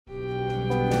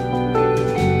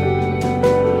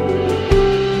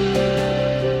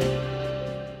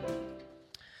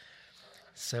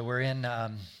So we're in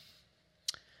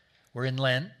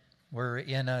Lent. We're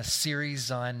in a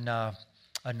series on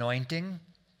anointing.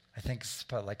 I think it's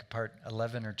like part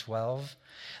 11 or 12.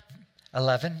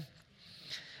 11.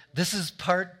 This is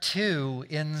part 2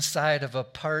 inside of a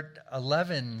part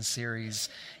 11 series,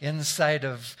 inside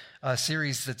of a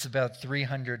series that's about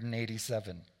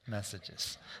 387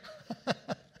 messages.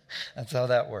 That's how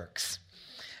that works.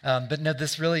 But no,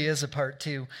 this really is a part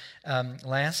 2.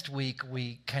 Last week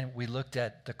we looked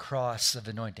at the cross of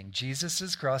anointing.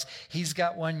 Jesus' cross. He's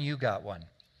got one, you got one.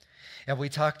 And we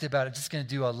talked about it. Just going to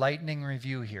do a lightning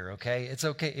review here, okay? It's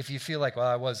okay if you feel like, well,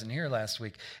 I wasn't here last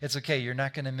week. It's okay. You're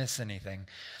not going to miss anything.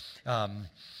 But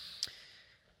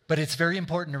it's very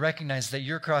important to recognize that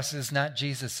your cross is not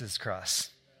Jesus' cross.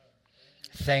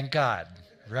 Thank God,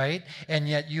 right? And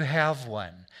yet you have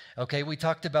one. Okay, we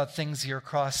talked about things your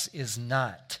cross is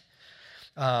not.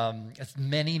 It's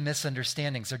many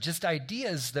misunderstandings. They're just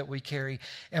ideas that we carry,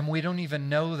 and we don't even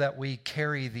know that we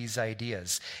carry these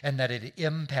ideas and that it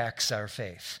impacts our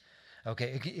faith.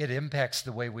 Okay, it impacts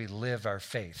the way we live our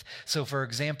faith. So, for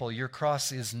example, your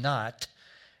cross is not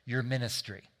your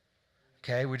ministry.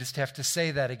 Okay, we just have to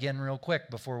say that again real quick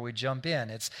before we jump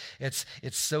in. It's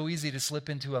so easy to slip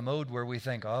into a mode where we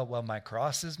think, oh, well, my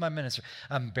cross is my ministry.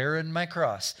 I'm bearing my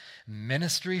cross.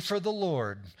 Ministry for the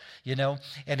Lord,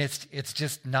 and it's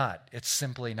just not. It's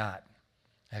simply not.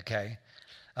 Okay?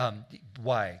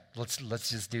 Why? Let's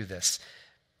just do this.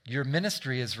 Your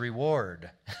ministry is reward.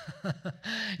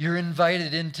 You're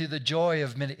invited into the joy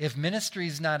of ministry. If ministry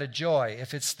is not a joy,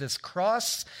 if it's this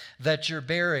cross that you're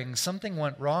bearing, something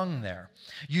went wrong there.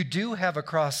 You do have a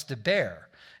cross to bear.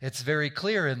 It's very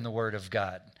clear in the Word of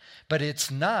God. But it's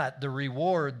not the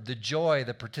reward, the joy,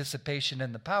 the participation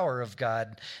in the power of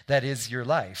God that is your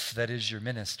life, that is your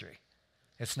ministry.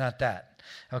 It's not that.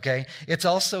 Okay? It's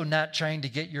also not trying to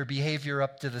get your behavior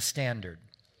up to the standard.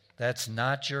 That's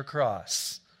not your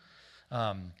cross.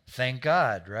 Thank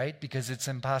God, right? Because it's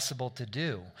impossible to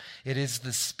do. It is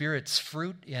the Spirit's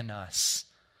fruit in us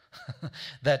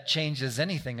that changes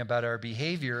anything about our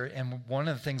behavior. And one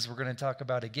of the things we're going to talk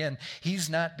about again, He's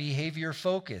not behavior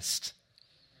focused.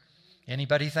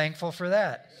 Anybody thankful for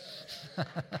that?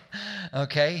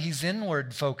 Okay, He's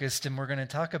inward focused, and we're going to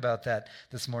talk about that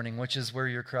this morning, which is where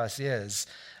your cross is.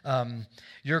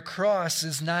 Your cross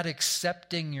is not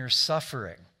accepting your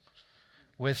suffering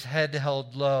with head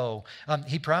held low.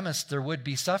 He promised there would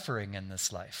be suffering in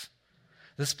this life.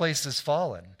 This place is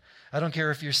fallen. I don't care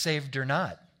if you're saved or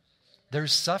not.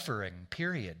 There's suffering,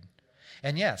 period.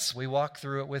 And yes, we walk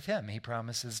through it with Him. He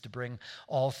promises to bring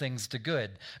all things to good.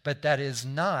 But that is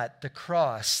not the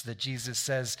cross that Jesus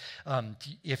says,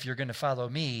 if you're going to follow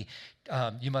me,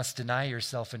 you must deny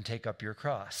yourself and take up your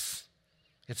cross.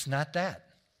 It's not that.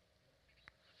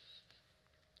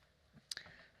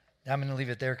 I'm going to leave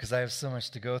it there because I have so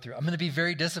much to go through. I'm going to be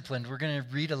very disciplined. We're going to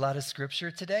read a lot of scripture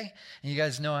today. And you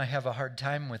guys know I have a hard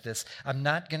time with this. I'm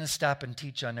not going to stop and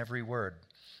teach on every word.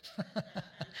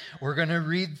 We're going to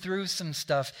read through some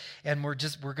stuff, and we're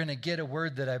going to get a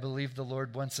word that I believe the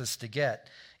Lord wants us to get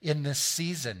in this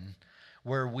season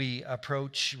where we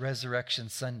approach Resurrection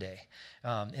Sunday,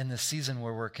 in the season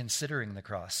where we're considering the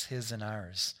cross, His and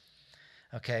ours.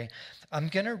 Okay, I'm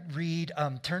going to read,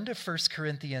 turn to 1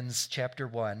 Corinthians chapter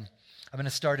 1. I'm going to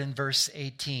start in verse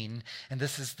 18, and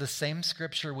this is the same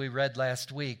scripture we read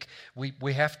last week.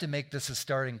 We have to make this a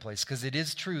starting place, because it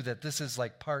is true that this is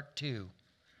like part 2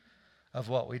 of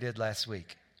what we did last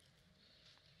week.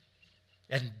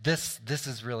 And this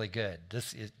is really good.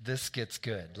 This gets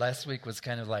good. Last week was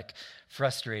kind of like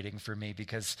frustrating for me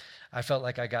because I felt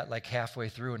like I got like halfway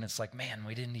through and it's like, man,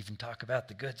 we didn't even talk about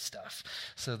the good stuff.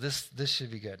 So this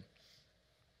should be good.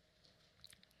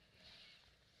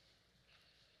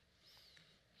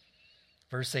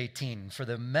 Verse 18, for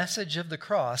the message of the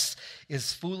cross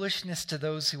is foolishness to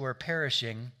those who are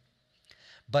perishing,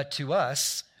 but to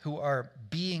us who are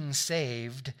being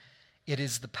saved, it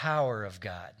is the power of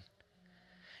God.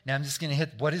 Now I'm just going to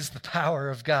hit what is the power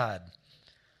of God.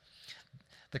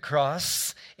 The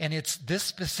cross, and this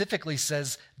specifically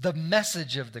says the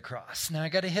message of the cross. Now I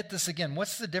got to hit this again.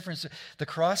 What's the difference? The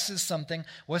cross is something.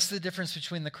 What's the difference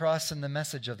between the cross and the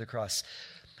message of the cross?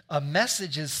 A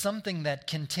message is something that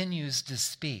continues to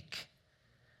speak.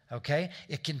 Okay?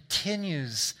 It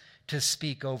continues to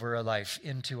speak over a life,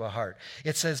 into a heart.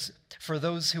 It says, for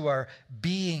those who are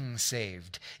being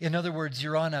saved. In other words,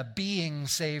 you're on a being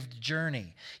saved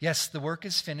journey. Yes, the work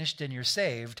is finished and you're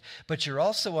saved, but you're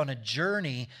also on a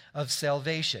journey of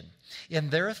salvation. In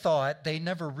their thought, they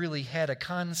never really had a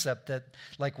concept that,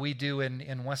 like we do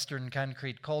in Western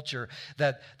concrete culture,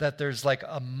 that there's like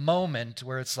a moment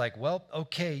where it's like, well,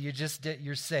 okay,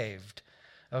 you're saved.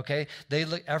 Okay?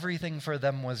 Everything for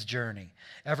them was journey.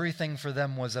 Everything for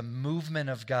them was a movement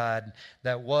of God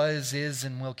that was, is,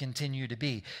 and will continue to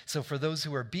be. So for those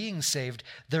who are being saved,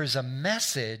 there's a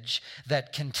message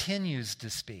that continues to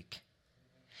speak.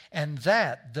 And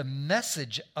that, the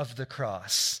message of the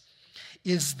cross,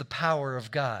 is the power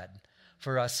of God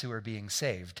for us who are being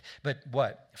saved. But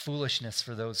what? Foolishness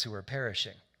for those who are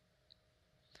perishing.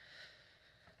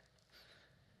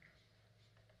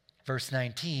 Verse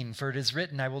 19, for it is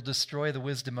written, I will destroy the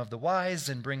wisdom of the wise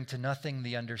and bring to nothing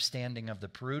the understanding of the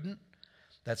prudent.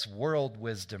 That's world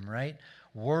wisdom, right?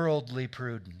 Worldly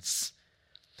prudence.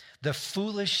 The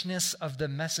foolishness of the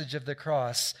message of the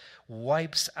cross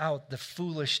wipes out the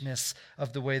foolishness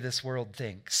of the way this world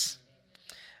thinks.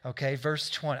 Okay,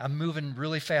 verse 20. I'm moving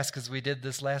really fast because we did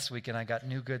this last week and I got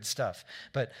new good stuff.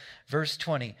 But verse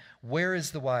 20, where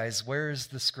is the wise? Where is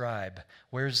the scribe?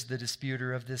 Where's the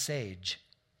disputer of this age?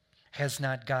 Has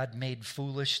not God made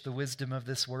foolish the wisdom of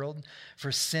this world?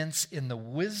 For since in the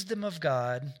wisdom of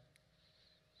God,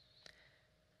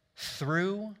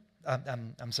 through,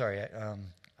 I'm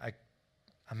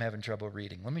having trouble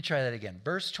reading. Let me try that again.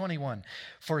 Verse 21,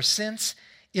 for since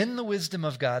in the wisdom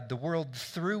of God, the world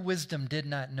through wisdom did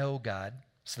not know God,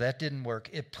 so that didn't work.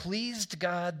 It pleased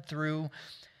God through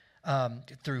I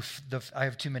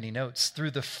have too many notes, through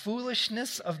the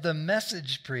foolishness of the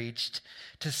message preached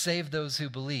to save those who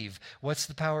believe. What's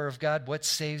the power of God? What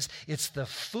saves? It's the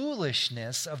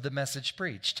foolishness of the message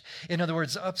preached. In other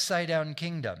words, upside down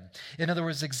kingdom. In other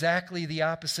words, exactly the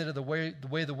opposite of the way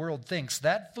the world thinks.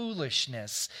 That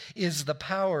foolishness is the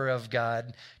power of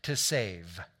God to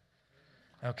save.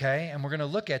 Okay? And we're going to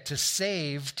look at to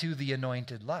save to the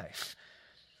anointed life.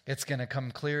 It's going to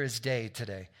come clear as day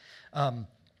today.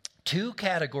 Two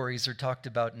categories are talked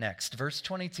about next. Verse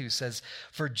 22 says,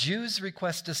 for Jews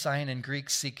request a sign and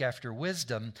Greeks seek after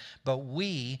wisdom, but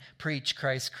we preach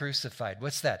Christ crucified.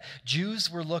 What's that? Jews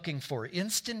were looking for the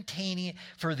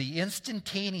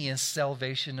instantaneous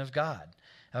salvation of God.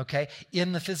 Okay,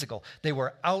 in the physical. They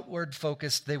were outward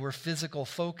focused. They were physical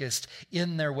focused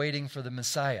in their waiting for the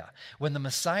Messiah. When the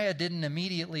Messiah didn't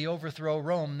immediately overthrow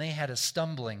Rome, they had a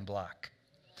stumbling block.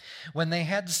 When they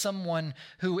had someone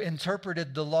who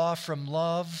interpreted the law from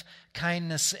love,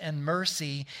 kindness, and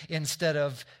mercy instead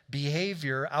of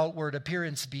behavior, outward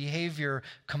appearance behavior,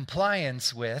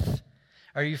 compliance with,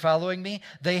 are you following me?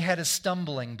 They had a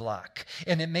stumbling block.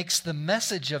 And it makes the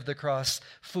message of the cross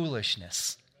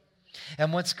foolishness.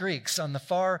 And what's Greeks? On the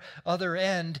far other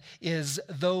end is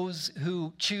those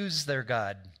who choose their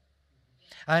God.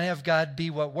 I have God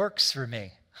be what works for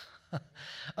me.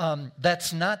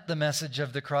 That's not the message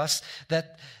of the cross.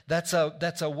 That's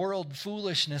a world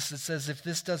foolishness that says if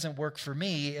this doesn't work for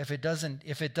me, if it doesn't,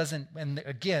 and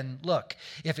again, look,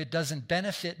 if it doesn't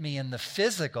benefit me in the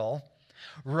physical,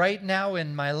 right now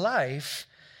in my life,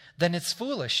 then it's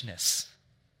foolishness.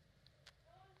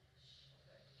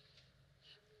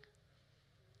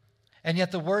 And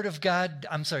yet the Word of God,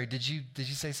 I'm sorry, did you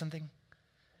say something?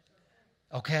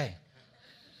 Okay.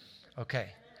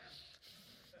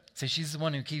 See, she's the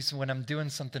one who keeps, when I'm doing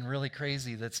something really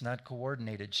crazy that's not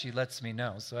coordinated, she lets me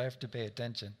know, so I have to pay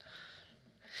attention.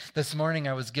 This morning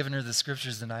I was giving her the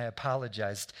scriptures and I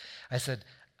apologized. I said,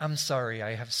 I'm sorry,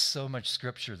 I have so much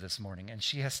scripture this morning, and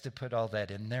she has to put all that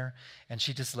in there, and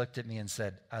she just looked at me and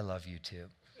said, I love you too.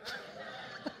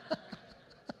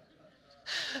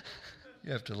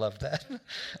 You have to love that.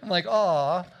 I'm like,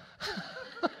 aw.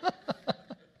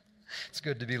 It's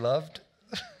good to be loved.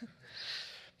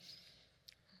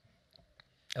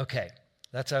 Okay,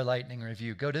 that's our lightning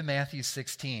review. Go to Matthew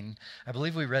 16. I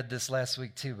believe we read this last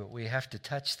week too, but we have to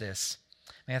touch this.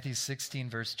 Matthew 16,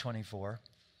 verse 24.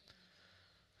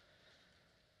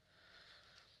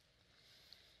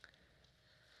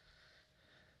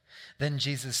 Then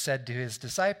Jesus said to his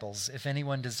disciples, if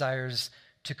anyone desires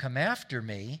to come after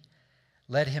me,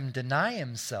 let him deny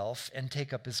himself and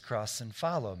take up his cross and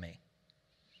follow me.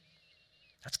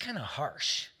 That's kind of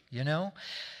harsh, you know?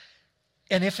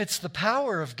 And if it's the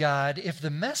power of God, if the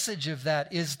message of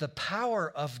that is the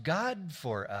power of God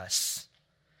for us,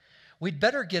 we'd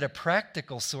better get a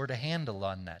practical sort of handle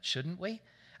on that, shouldn't we?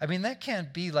 I mean, that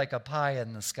can't be like a pie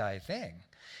in the sky thing.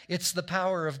 It's the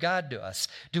power of God to us.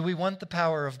 Do we want the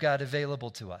power of God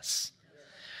available to us?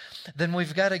 Then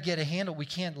we've got to get a handle. We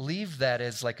can't leave that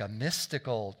as like a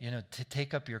mystical, to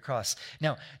take up your cross.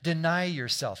 Now, deny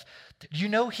yourself. You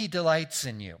know he delights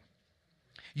in you.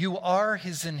 You are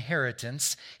his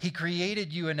inheritance. He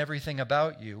created you and everything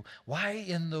about you. Why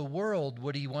in the world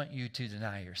would he want you to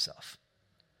deny yourself?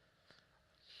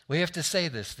 We have to say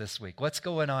this week. What's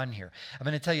going on here? I'm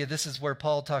going to tell you, this is where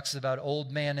Paul talks about old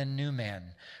man and new man,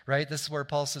 right? This is where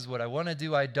Paul says, what I want to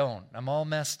do, I don't. I'm all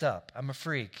messed up. I'm a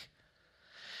freak.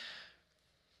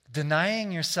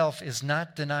 Denying yourself is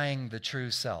not denying the true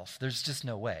self. There's just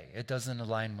no way. It doesn't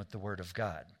align with the Word of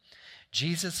God.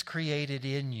 Jesus created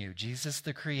in you, Jesus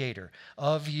the creator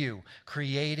of you,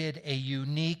 created a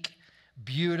unique,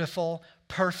 beautiful,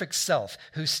 perfect self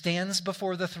who stands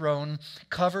before the throne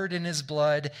covered in his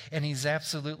blood, and he's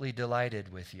absolutely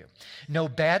delighted with you. No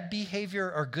bad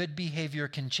behavior or good behavior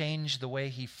can change the way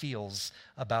he feels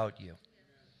about you.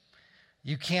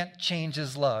 You can't change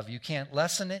his love. You can't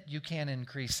lessen it. You can't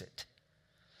increase it.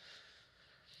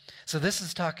 So this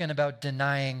is talking about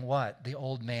denying what? The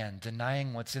old man,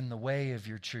 denying what's in the way of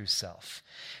your true self.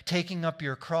 Taking up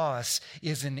your cross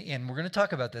is we're going to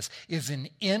talk about this, is an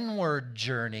inward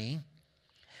journey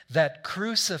that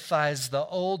crucifies the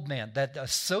old man, that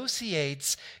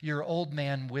associates your old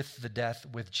man with the death,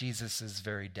 with Jesus'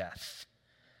 very death.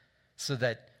 So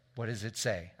that, what does it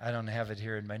say? I don't have it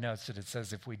here in my notes, but it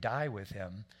says if we die with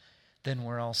him, then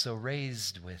we're also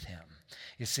raised with him.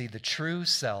 You see, the true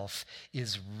self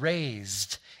is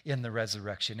raised in the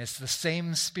resurrection. It's the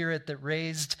same Spirit that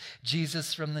raised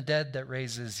Jesus from the dead that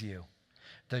raises you,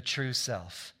 the true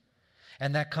self.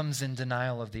 And that comes in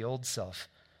denial of the old self.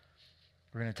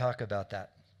 We're going to talk about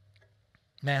that.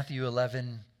 Matthew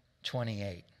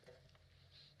 11:28.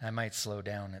 I might slow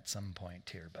down at some point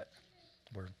here, but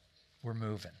we're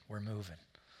moving. We're moving.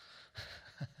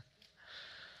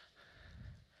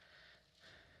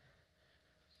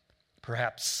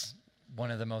 Perhaps one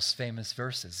of the most famous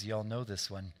verses. You all know this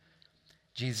one.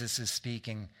 Jesus is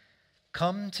speaking,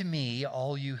 "Come to me,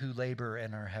 all you who labor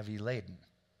and are heavy laden,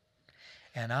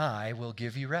 and I will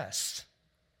give you rest.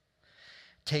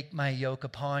 Take my yoke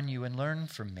upon you and learn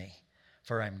from me,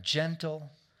 for I'm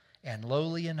gentle and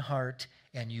lowly in heart,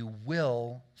 and you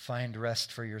will find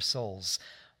rest for your souls.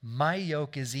 My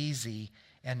yoke is easy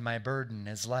and my burden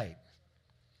is light."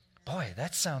 Boy,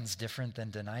 that sounds different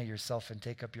than deny yourself and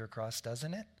take up your cross,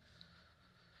 doesn't it?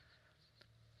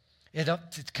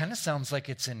 It kind of sounds like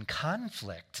it's in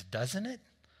conflict, doesn't it?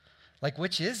 Like,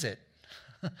 which is it?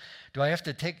 Do I have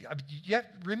to take...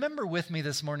 remember with me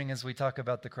this morning as we talk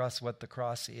about the cross, what the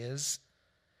cross is?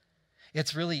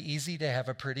 It's really easy to have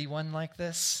a pretty one like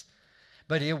this,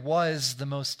 but it was the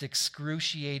most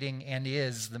excruciating and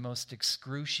is the most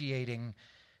excruciating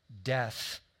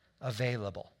death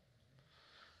available.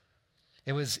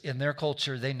 It was in their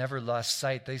culture, they never lost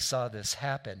sight. They saw this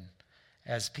happen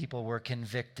as people were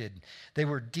convicted. They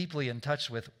were deeply in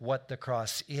touch with what the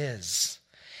cross is.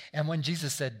 And when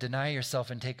Jesus said, deny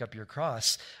yourself and take up your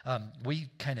cross, we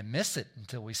kind of miss it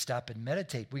until we stop and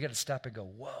meditate. We got to stop and go,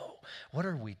 whoa, what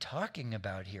are we talking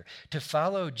about here? To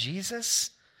follow Jesus,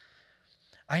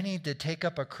 I need to take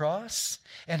up a cross?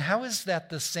 And how is that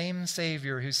the same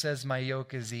Savior who says my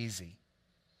yoke is easy?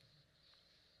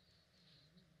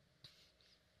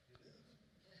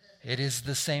 It is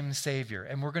the same Savior.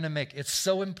 And we're going to it's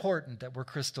so important that we're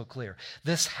crystal clear.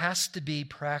 This has to be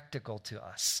practical to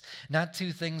us. Not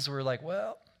two things where we're like,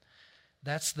 well,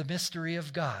 that's the mystery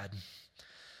of God.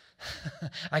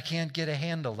 I can't get a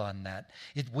handle on that.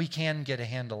 We can get a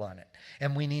handle on it.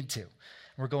 And we need to.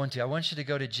 We're going to. I want you to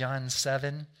go to John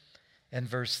 7 and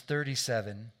verse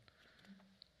 37.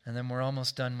 And then we're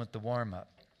almost done with the warm-up.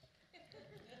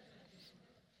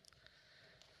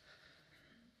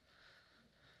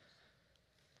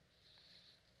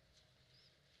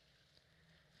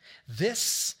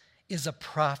 This is a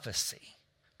prophecy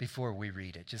before we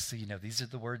read it, just so you know. These are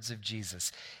the words of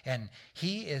Jesus. And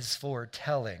he is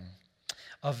foretelling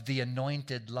of the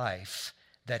anointed life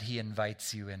that he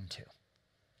invites you into.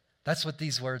 That's what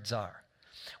these words are.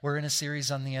 We're in a series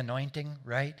on the anointing,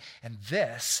 right? And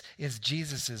this is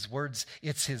Jesus' words.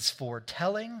 It's his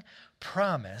foretelling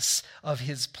promise of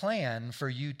his plan for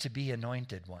you to be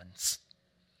anointed ones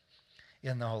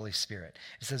in the Holy Spirit.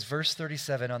 It says, verse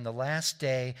 37, on the last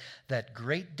day, that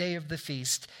great day of the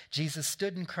feast, Jesus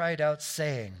stood and cried out,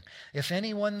 saying, if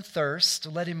anyone thirst,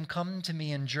 let him come to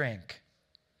me and drink.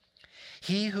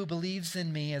 He who believes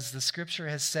in me, as the scripture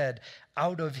has said,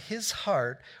 out of his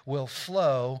heart will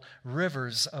flow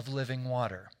rivers of living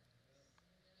water.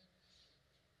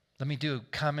 Let me do a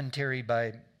commentary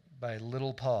by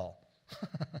little Paul.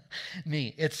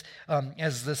 Me. It's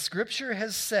as the scripture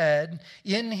has said,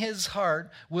 in his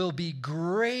heart will be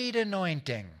great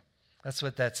anointing. That's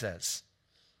what that says.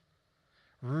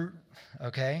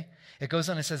 Okay? It goes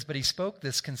on and says, but he spoke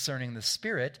this concerning the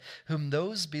Spirit, whom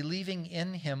those believing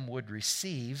in him would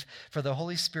receive, for the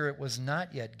Holy Spirit was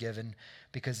not yet given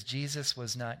because Jesus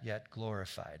was not yet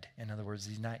glorified. In other words,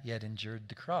 he's not yet endured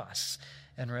the cross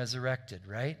and resurrected,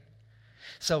 right?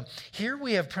 So here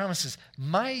we have promises.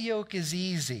 My yoke is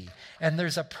easy, and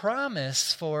there's a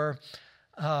promise for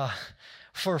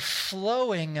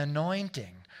flowing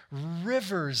anointing,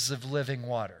 rivers of living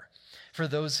water for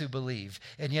those who believe.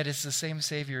 And yet it's the same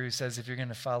Savior who says, if you're going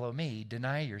to follow me,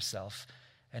 deny yourself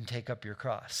and take up your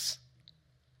cross.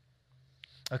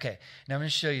 Okay, now I'm going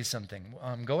to show you something.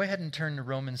 Go ahead and turn to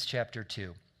Romans chapter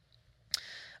 2.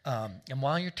 And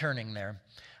while you're turning there,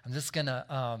 I'm just going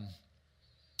to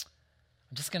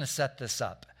set this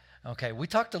up. Okay, we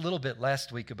talked a little bit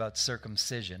last week about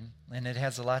circumcision, and it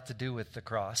has a lot to do with the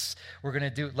cross.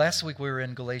 Last week we were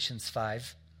in Galatians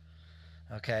 5.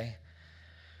 Okay.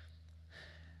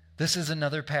 This is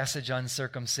another passage on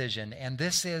circumcision, and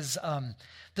this is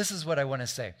what I want to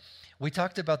say. We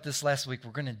talked about this last week.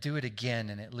 We're going to do it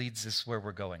again, and it leads us where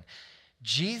we're going.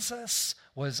 Jesus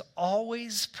was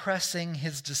always pressing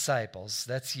his disciples.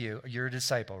 That's you. You're a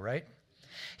disciple, right?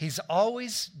 He's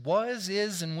always was,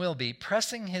 is, and will be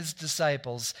pressing his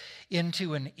disciples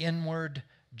into an inward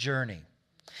journey.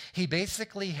 He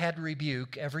basically had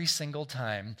rebuke every single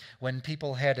time when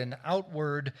people had an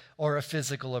outward or a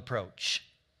physical approach.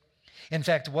 In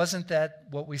fact, wasn't that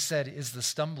what we said is the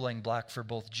stumbling block for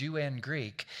both Jew and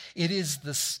Greek? It is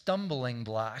the stumbling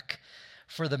block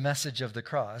for the message of the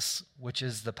cross, which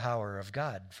is the power of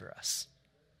God for us.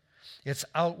 It's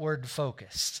outward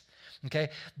focused.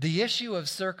 Okay? The issue of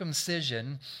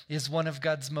circumcision is one of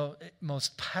God's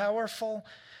most powerful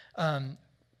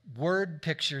word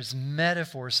pictures,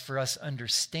 metaphors for us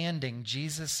understanding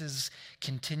Jesus'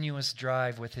 continuous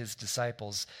drive with his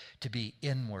disciples to be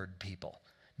inward people,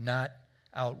 not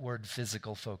outward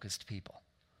physical focused people.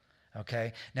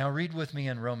 Okay? Now read with me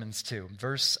in Romans 2.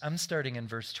 I'm starting in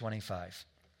verse 25.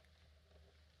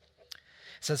 It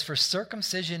says, for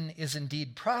circumcision is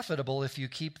indeed profitable if you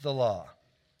keep the law.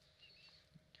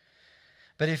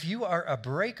 But if you are a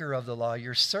breaker of the law,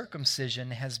 your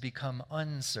circumcision has become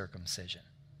uncircumcision.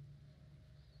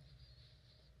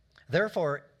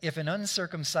 Therefore, if an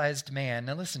uncircumcised man,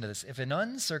 now listen to this, if an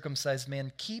uncircumcised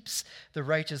man keeps the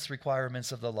righteous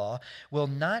requirements of the law, will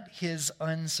not his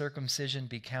uncircumcision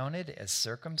be counted as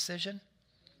circumcision?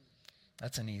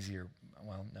 That's an easier,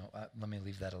 let me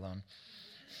leave that alone.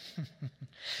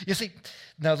 You see,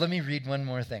 now let me read one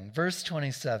more thing. Verse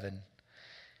 27,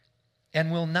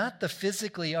 and will not the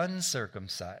physically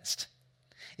uncircumcised,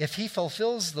 if he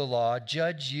fulfills the law,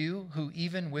 judge you who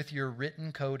even with your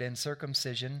written code and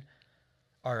circumcision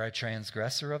are a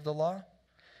transgressor of the law?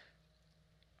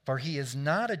 For he is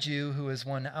not a Jew who is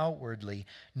one outwardly,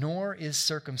 nor is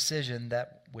circumcision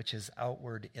that which is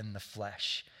outward in the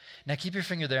flesh. Now keep your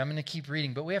finger there. I'm going to keep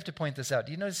reading, but we have to point this out.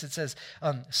 Do you notice it says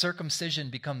circumcision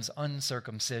becomes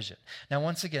uncircumcision? Now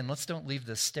once again, let's don't leave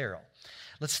this sterile.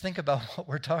 Let's think about what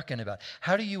we're talking about.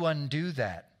 How do you undo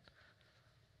that?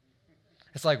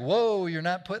 It's like, whoa, you're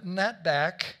not putting that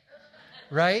back,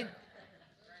 right?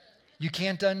 You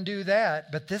can't undo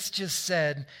that. But this just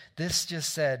said,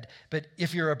 but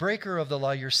if you're a breaker of the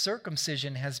law, your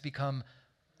circumcision has become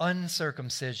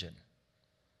uncircumcision.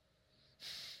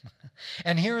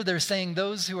 And here they're saying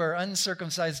those who are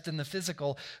uncircumcised in the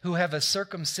physical, who have a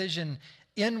circumcision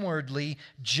inwardly,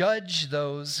 judge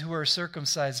those who are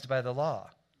circumcised by the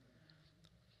law.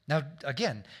 Now,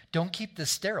 again, don't keep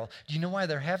this sterile. Do you know why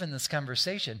they're having this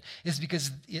conversation? Is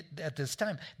because at this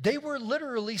time, they were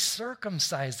literally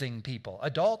circumcising people,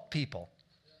 adult people,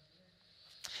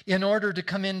 in order to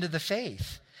come into the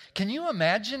faith. Can you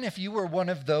imagine if you were one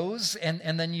of those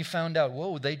and then you found out,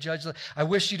 whoa, they judge. I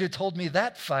wish you'd have told me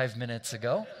that 5 minutes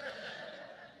ago.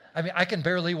 I mean, I can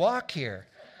barely walk here.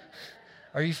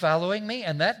 Are you following me?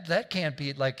 And that can't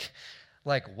be like,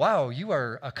 wow, you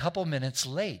are a couple minutes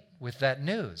late with that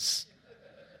news.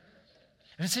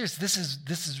 I'm serious, this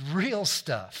is real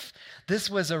stuff. This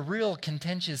was a real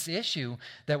contentious issue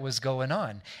that was going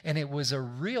on. And it was a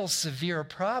real severe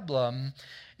problem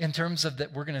in terms of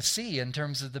that we're going to see in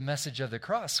terms of the message of the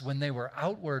cross. When they were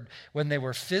outward, when they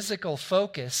were physical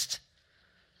focused,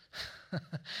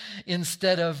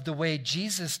 instead of the way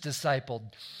Jesus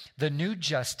discipled, the new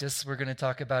justice we're going to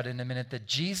talk about in a minute that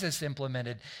Jesus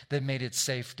implemented that made it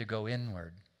safe to go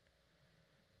inward.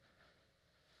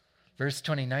 Verse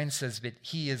 29 says, but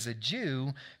he is a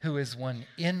Jew who is one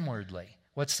inwardly.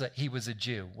 What's that? He was a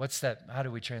Jew. What's that? How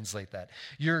do we translate that?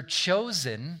 You're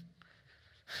chosen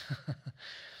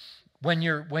when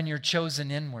you're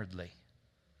chosen inwardly.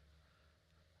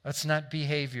 It's not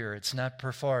behavior. It's not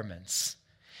performance.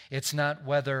 It's not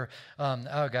whether,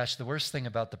 the worst thing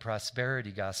about the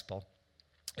prosperity gospel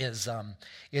is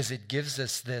it gives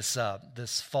us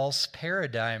this false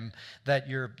paradigm that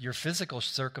your physical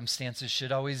circumstances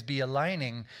should always be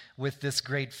aligning with this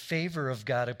great favor of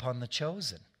God upon the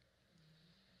chosen.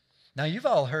 Now, you've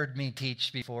all heard me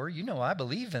teach before. You know I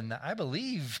believe in that. I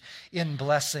believe in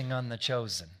blessing on the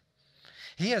chosen.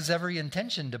 He has every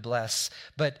intention to bless,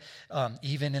 but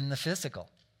even in the physical.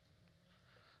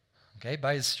 Okay,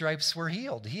 by his stripes we're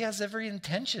healed. He has every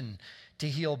intention to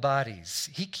heal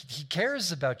bodies. He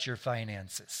cares about your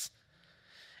finances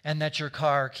and that your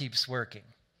car keeps working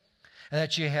and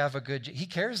that you have a good, he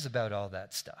cares about all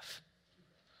that stuff.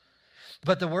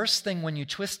 But the worst thing when you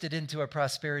twist it into a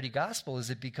prosperity gospel is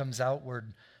it becomes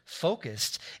outward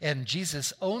focused, and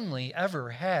Jesus only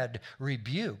ever had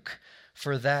rebuke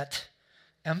for that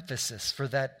emphasis, for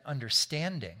that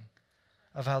understanding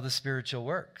of how the spiritual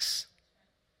works.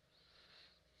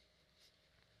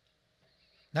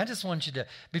 And I just want you to,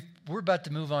 we're about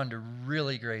to move on to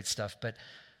really great stuff, but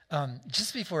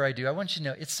just before I do, I want you to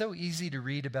know, it's so easy to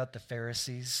read about the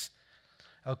Pharisees,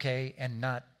 okay, and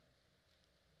not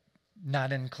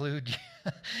include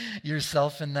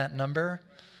yourself in that number,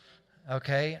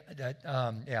 okay?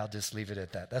 I'll just leave it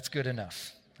at that. That's good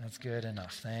enough. That's good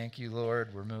enough. Thank you,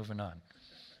 Lord. We're moving on.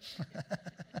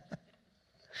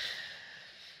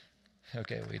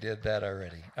 Okay, we did that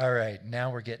already. All right,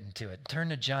 now we're getting to it. Turn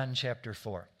to John chapter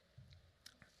 4.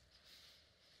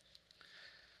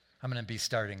 I'm going to be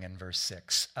starting in verse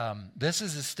 6. This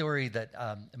is a story that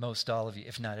most all of you,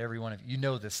 if not every one of you,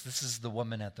 know this. This is the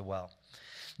woman at the well.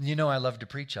 You know I love to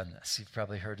preach on this. You've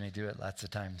probably heard me do it lots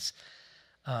of times.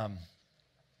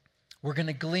 We're going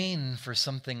to glean for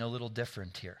something a little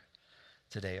different here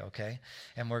today, okay?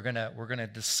 And we're gonna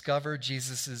discover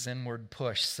Jesus' inward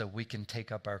push so we can take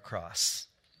up our cross.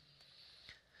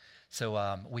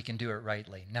 So we can do it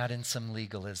rightly, not in some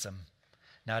legalism,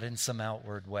 not in some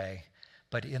outward way,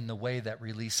 but in the way that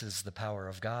releases the power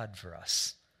of God for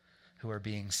us who are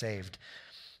being saved.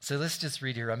 So let's just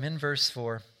read here. I'm in verse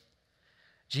 4.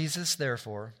 Jesus,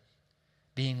 therefore,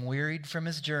 being wearied from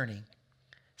his journey,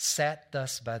 sat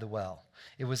thus by the well.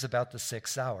 It was about the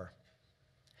 6th hour.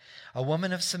 A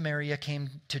woman of Samaria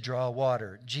came to draw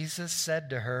water. Jesus said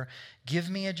to her, "Give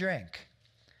me a drink,"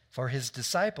 for his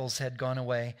disciples had gone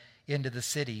away into the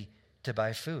city to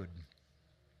buy food.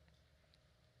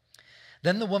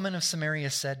 Then the woman of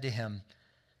Samaria said to him,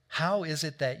 "How is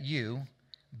it that you,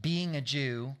 being a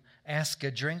Jew, ask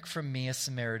a drink from me, a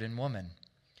Samaritan woman?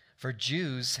 For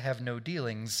Jews have no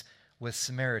dealings with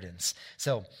Samaritans."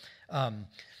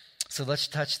 So let's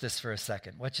touch this for a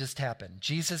second. What just happened?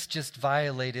 Jesus just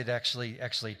violated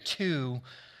actually two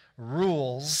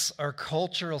rules or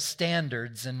cultural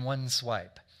standards in one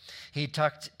swipe. He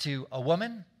talked to a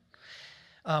woman,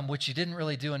 which you didn't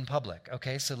really do in public.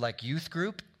 Okay, so like youth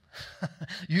group,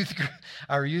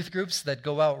 our youth groups that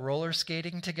go out roller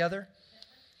skating together,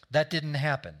 that didn't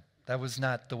happen. That was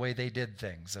not the way they did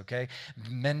things, okay?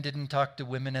 Men didn't talk to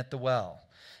women at the well,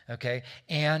 okay?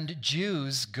 And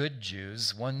Jews, good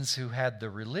Jews, ones who had the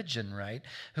religion right,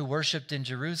 who worshiped in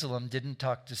Jerusalem, didn't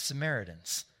talk to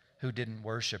Samaritans who didn't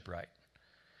worship right.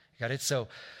 You got it? So,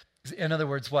 in other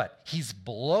words, what? He's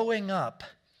blowing up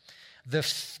the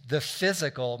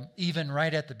physical even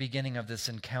right at the beginning of this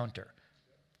encounter,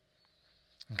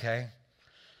 okay?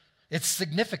 It's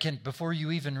significant before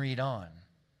you even read on.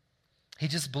 He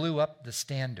just blew up the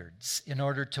standards in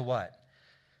order to what?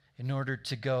 In order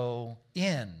to go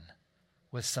in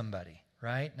with somebody,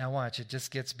 right? Now watch, it just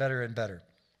gets better and better.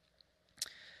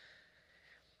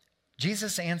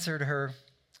 Jesus answered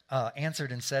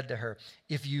and said to her,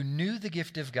 "If you knew the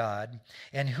gift of God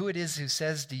and who it is who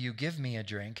says to you, 'Give me a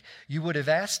drink,' you would have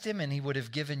asked him and he would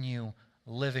have given you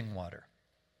living water."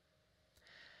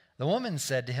 The woman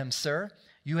said to him, "Sir,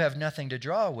 you have nothing to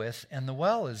draw with and the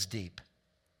well is deep."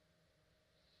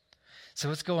 So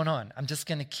what's going on? I'm just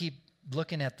going to keep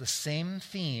looking at the same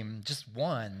theme, just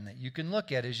one that you can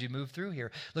look at as you move through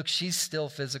here. Look, she's still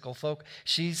physical folk.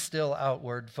 She's still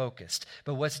outward focused.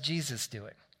 But what's Jesus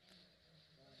doing?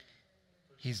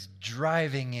 He's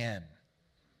driving in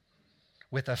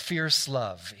with a fierce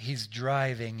love. He's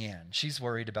driving in. She's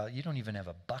worried about, you don't even have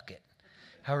a bucket.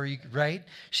 How are you, right?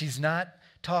 She's not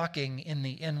talking in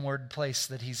the inward place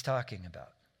that he's talking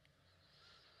about.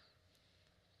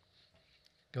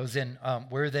 Goes in,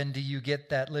 where then do you get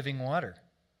that living water?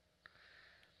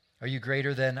 Are you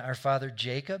greater than our father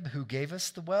Jacob, who gave us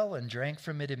the well and drank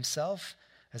from it himself,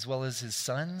 as well as his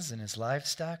sons and his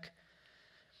livestock?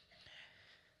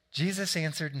 Jesus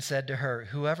answered and said to her,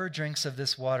 "Whoever drinks of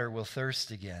this water will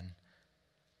thirst again.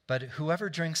 but whoever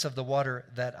drinks of the water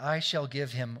that I shall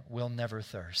give him will never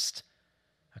thirst.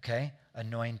 Okay?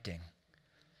 Anointing.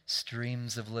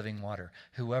 Streams of living water.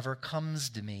 Whoever comes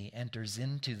to me enters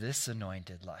into this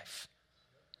anointed life.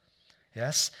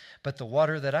 Yes? But the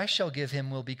water that I shall give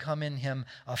him will become in him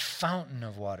a fountain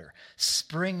of water,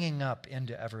 springing up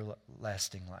into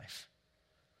everlasting life.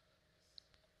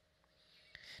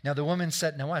 Now the woman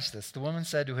said, now watch this. The woman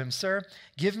said to him, Sir,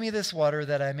 give me this water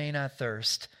that I may not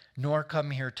thirst, nor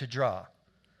come here to draw.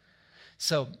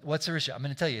 So what's her issue? I'm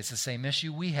going to tell you, it's the same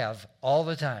issue we have all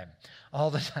the time. All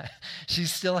the time. She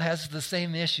still has the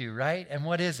same issue, right? And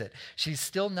what is it? She's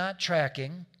still not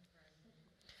tracking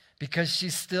because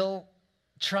she's still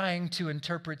trying to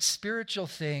interpret spiritual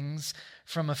things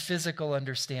from a physical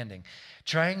understanding.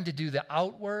 Trying to do the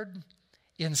outward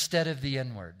instead of the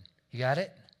inward. You got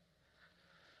it?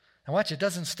 Now watch, it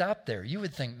doesn't stop there. You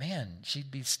would think, man,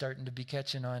 she'd be starting to be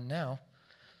catching on now.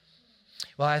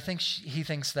 Well, I think he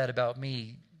thinks that about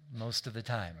me most of the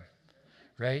time,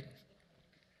 right?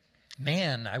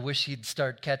 Man, I wish he'd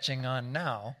start catching on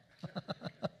now,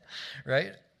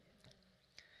 right?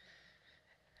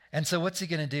 And so what's he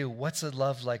going to do? What's a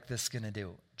love like this going to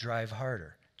do? Drive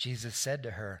harder. Jesus said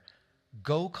to her,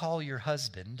 go call your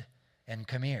husband and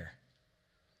come here.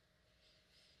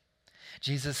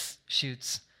 Jesus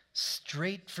shoots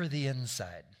straight for the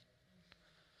inside.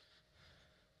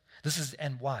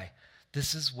 And why?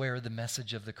 This is where the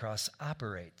message of the cross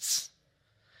operates.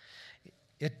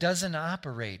 It doesn't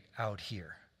operate out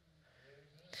here.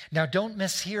 Now, don't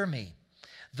mishear me.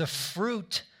 The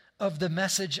fruit of the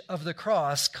message of the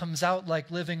cross comes out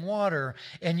like living water,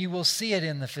 and you will see it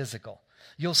in the physical.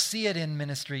 You'll see it in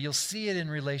ministry. You'll see it in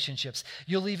relationships.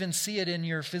 You'll even see it in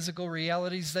your physical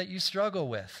realities that you struggle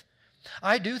with.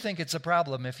 I do think it's a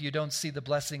problem if you don't see the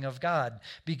blessing of God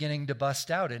beginning to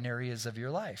bust out in areas of your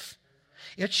life.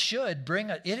 It should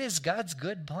it is God's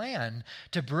good plan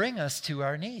to bring us to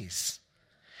our knees,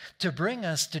 to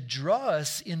draw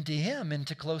us into Him,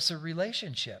 into closer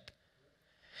relationship.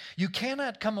 You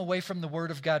cannot come away from the Word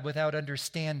of God without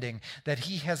understanding that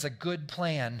He has a good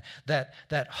plan, that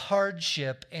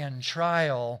hardship and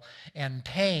trial and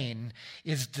pain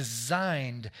is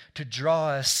designed to draw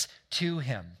us to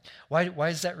Him. Why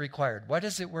is that required? Why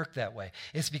does it work that way?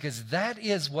 It's because that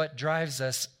is what drives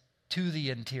us to the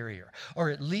interior,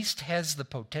 or at least has the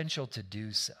potential to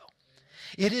do so.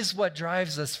 It is what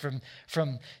drives us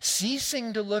from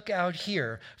ceasing to look out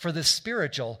here for the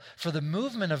spiritual, for the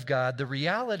movement of God, the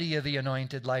reality of the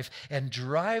anointed life, and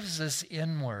drives us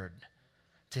inward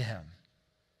to Him.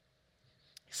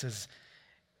 He says,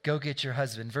 go get your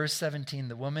husband. Verse 17,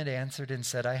 the woman answered and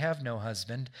said, I have no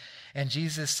husband. And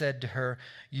Jesus said to her,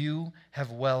 you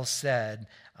have well said,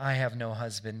 I have no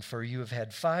husband, for you have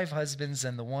had 5 husbands,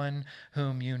 and the one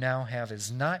whom you now have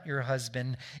is not your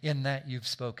husband, in that you've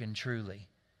spoken truly.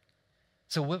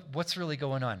 So what's really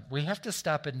going on? We have to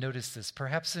stop and notice this,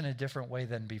 perhaps in a different way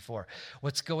than before.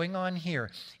 What's going on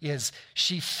here is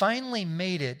she finally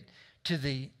made it to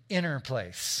the inner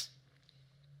place,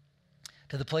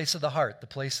 to the place of the heart, the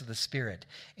place of the spirit.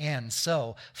 And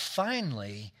so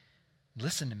finally,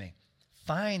 listen to me,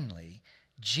 finally,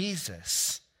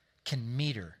 Jesus can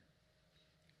meet her.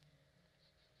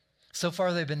 So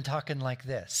far they've been talking like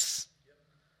this.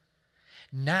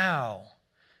 Now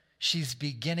she's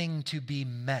beginning to be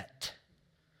met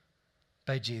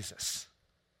by Jesus.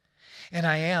 And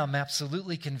I am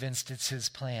absolutely convinced it's His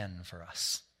plan for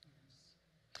us.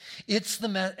 It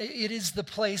is the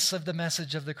place of the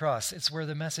message of the cross. It's where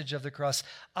the message of the cross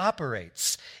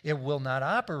operates. It will not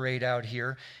operate out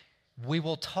here. We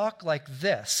will talk like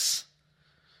this,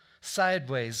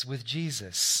 sideways with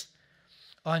Jesus,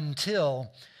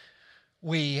 until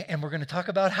and we're going to talk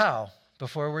about how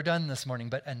before we're done this morning,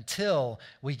 but until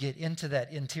we get into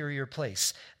that interior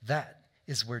place, that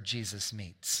is where Jesus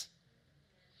meets.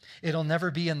 It'll never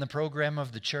be in the program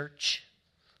of the church,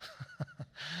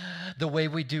 the way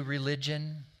we do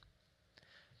religion.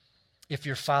 If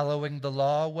you're following the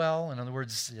law well, in other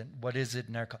words, what is it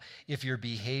in our if your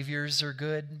behaviors are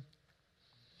good,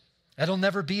 that'll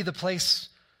never be the place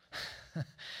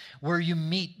where you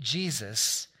meet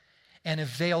Jesus and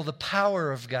avail the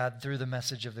power of God through the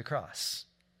message of the cross.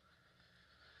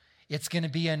 It's going to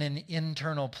be in an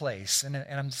internal place. And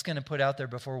I'm just going to put out there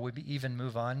before we even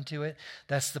move on to it,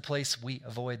 that's the place we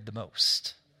avoid the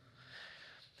most.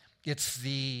 It's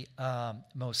the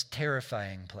most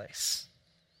terrifying place.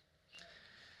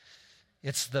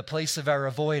 It's the place of our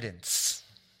avoidance.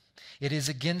 It is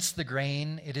against the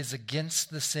grain. It is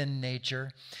against the sin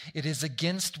nature. It is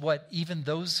against what even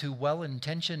those who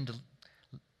well-intentioned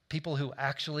people who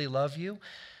actually love you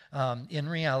in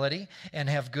reality and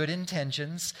have good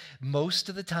intentions, most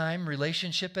of the time,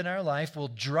 relationship in our life will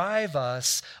drive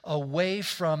us away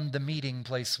from the meeting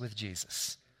place with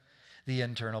Jesus, the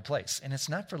internal place. And it's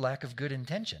not for lack of good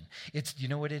intention. It's, you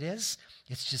know what it is?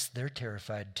 It's just they're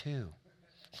terrified too.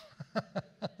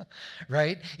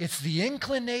 Right? It's the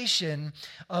inclination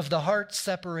of the heart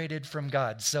separated from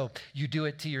God. So you do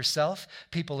it to yourself,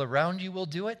 people around you will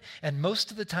do it, and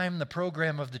most of the time the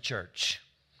program of the church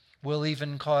will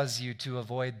even cause you to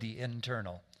avoid the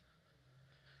internal.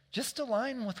 Just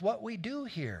align with what we do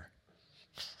here.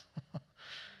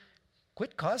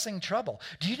 Quit causing trouble.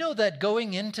 Do you know that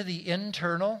going into the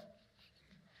internal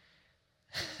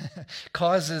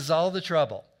causes all the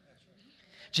trouble?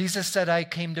 Jesus said, I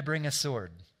came to bring a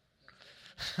sword.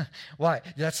 Why?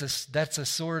 That's a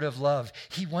sword of love.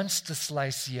 He wants to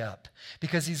slice you up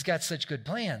because he's got such good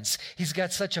plans. He's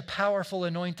got such a powerful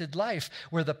anointed life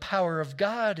where the power of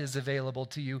God is available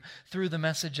to you through the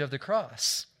message of the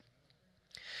cross.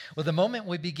 Well, the moment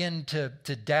we begin to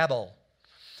dabble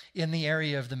in the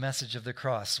area of the message of the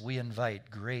cross, we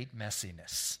invite great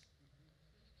messiness.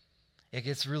 It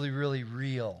gets really, really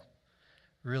real.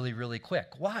 Really, really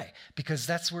quick. Why? Because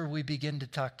that's where we begin to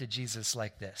talk to Jesus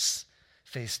like this,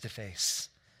 face to face.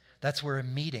 That's where a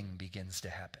meeting begins to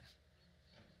happen.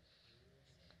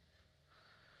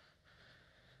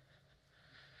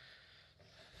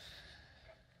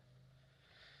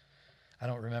 I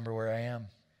don't remember where I am.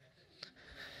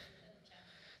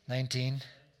 19.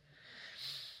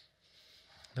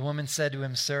 The woman said to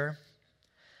him, Sir,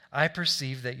 I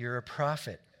perceive that you're a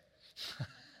prophet.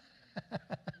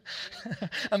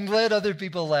 I'm glad other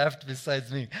people laughed besides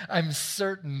me. I'm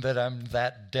certain that I'm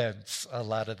that dense a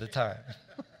lot of the time.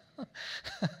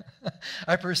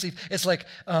 I perceive, it's like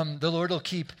the Lord will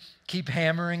keep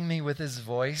hammering me with his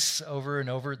voice over and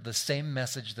over, the same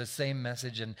message,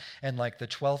 and like the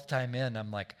 12th time in,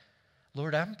 I'm like,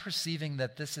 Lord, I'm perceiving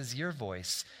that this is your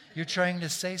voice. You're trying to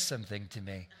say something to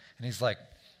me. And he's like,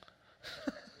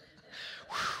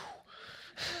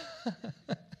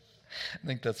 I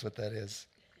think that's what that is.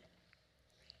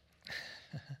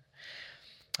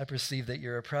 I perceive that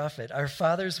you're a prophet. Our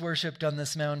fathers worshipped on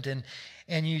this mountain,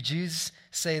 and you Jews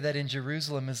say that in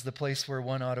Jerusalem is the place where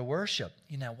one ought to worship.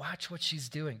 You know, watch what she's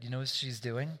doing. Do you know what she's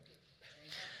doing?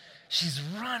 She's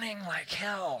running like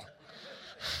hell.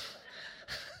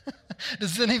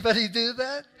 Does anybody do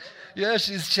that? Yeah,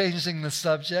 she's changing the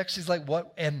subject. She's like,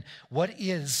 what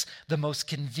is the most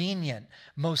convenient,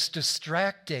 most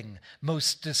distracting,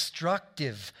 most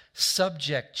destructive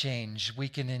subject change we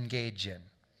can engage in?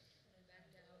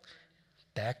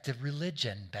 Back to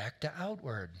religion, back to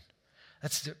outward.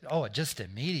 Just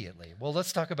immediately. Well,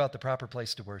 let's talk about the proper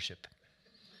place to worship.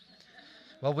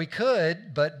 Well, we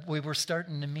could, but we were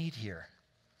starting to meet here.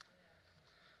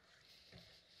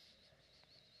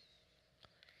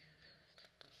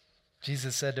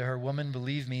 Jesus said to her, Woman,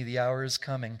 believe me, the hour is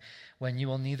coming when you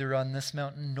will neither on this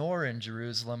mountain nor in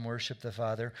Jerusalem worship the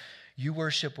Father. You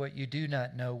worship what you do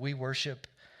not know. We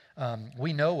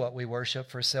know what we worship,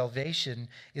 for salvation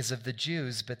is of the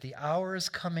Jews. But the hour is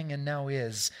coming, and now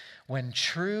is, when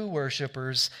true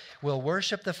worshipers will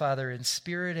worship the Father in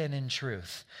spirit and in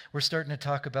truth. We're starting to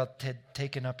talk about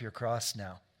taking up your cross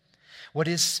now. What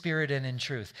is spirit and in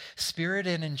truth? Spirit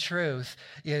and in truth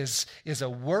is a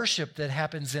worship that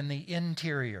happens in the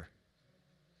interior.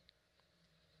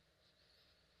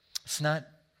 It's not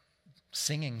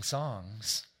singing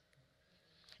songs.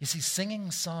 You see,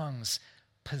 singing songs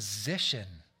position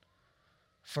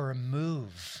for a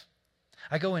move.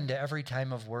 I go into every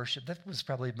time of worship. That was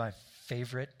probably my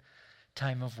favorite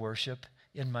time of worship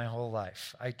in my whole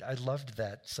life. I loved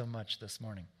that so much this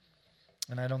morning.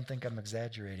 And I don't think I'm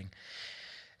exaggerating.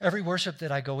 Every worship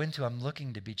that I go into, I'm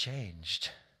looking to be changed.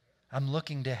 I'm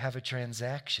looking to have a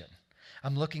transaction.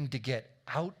 I'm looking to get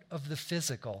out of the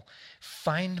physical,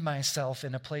 find myself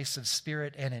in a place of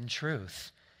spirit and in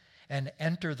truth, and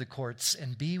enter the courts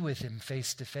and be with him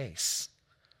face to face.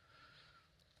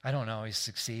 I don't always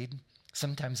succeed.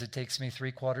 Sometimes it takes me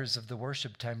 3/4 of the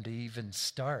worship time to even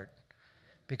start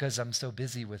because I'm so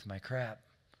busy with my crap.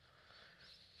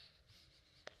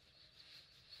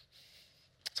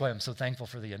 That's why I'm so thankful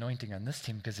for the anointing on this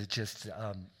team, because it just,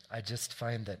 I just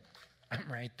find that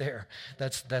I'm right there.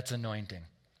 That's anointing,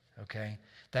 okay?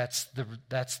 That's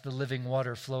the living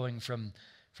water flowing from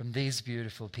these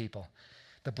beautiful people.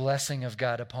 The blessing of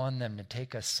God upon them to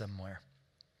take us somewhere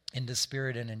into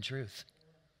spirit and in truth.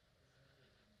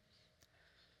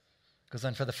 Goes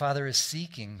on, for the Father is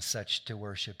seeking such to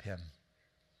worship him.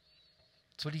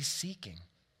 That's what he's seeking.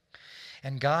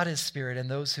 And God is spirit, and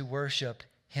those who worship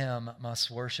him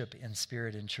must worship in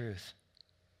spirit and truth.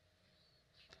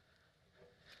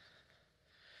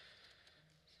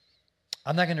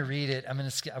 I'm not going to read it.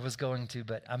 I was going to,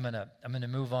 but I'm going to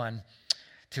move on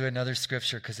to another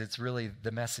scripture because it's really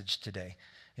the message today.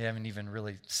 You haven't even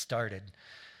really started.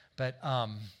 But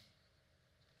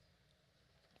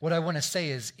what I want to say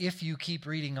is if you keep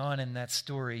reading on in that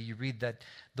story, you read that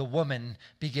the woman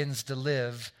begins to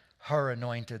live her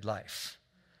anointed life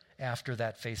after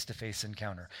that face-to-face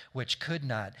encounter, which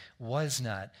was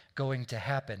not going to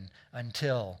happen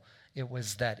until it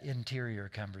was that interior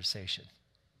conversation.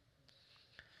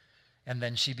 And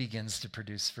then she begins to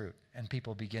produce fruit, and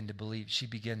people begin to believe. She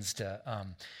begins to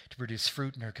produce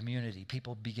fruit in her community.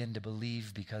 People begin to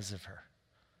believe because of her.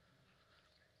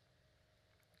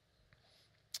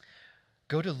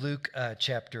 Go to Luke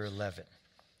chapter 11.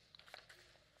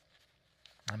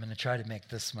 I'm going to try to make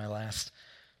this my last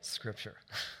scripture.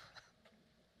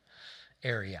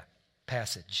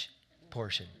 Passage,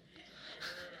 portion.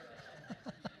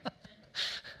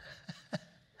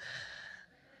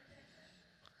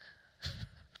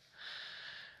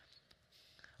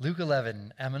 Luke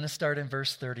 11, I'm going to start in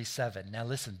verse 37. Now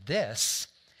listen, this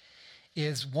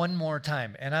is one more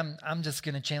time, and I'm just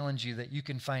going to challenge you that you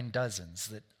can find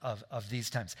dozens of these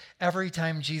times. Every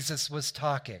time Jesus was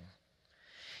talking,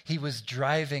 he was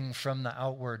driving from the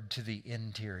outward to the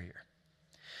interior,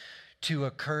 to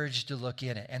encourage to look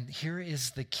in it. And here is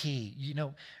the key.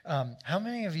 How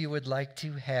many of you would like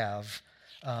to have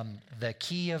the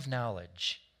key of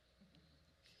knowledge?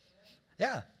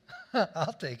 Yeah.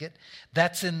 I'll take it.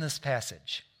 That's in this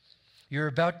passage. You're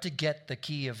about to get the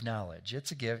key of knowledge.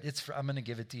 It's a gift. I'm going to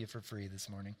give it to you for free this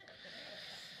morning.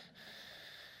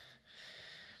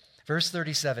 Verse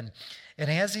 37,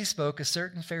 and as he spoke, a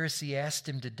certain Pharisee asked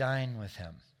him to dine with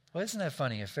him. Well, isn't that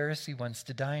funny? A Pharisee wants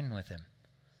to dine with him.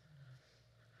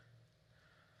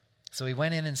 So he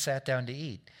went in and sat down to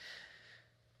eat.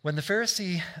 When the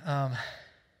Pharisee...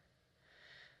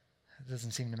 It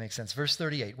doesn't seem to make sense. Verse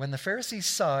 38, when the Pharisee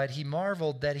saw it, he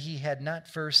marveled that he had not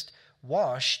first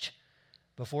washed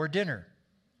before dinner.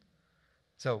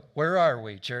 So where are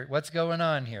we, church? What's going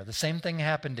on here? The same thing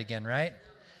happened again, right?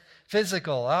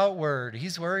 Physical, outward.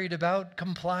 He's worried about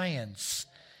compliance.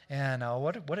 And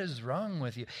what is wrong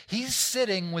with you? He's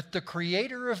sitting with the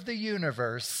creator of the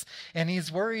universe, and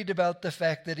he's worried about the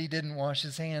fact that he didn't wash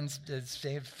his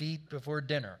feet before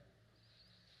dinner.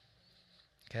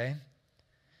 Okay?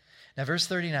 Now, verse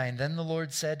 39, then the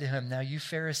Lord said to him, now you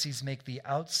Pharisees make the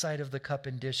outside of the cup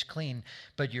and dish clean,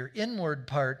 but your inward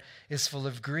part is full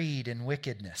of greed and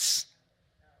wickedness.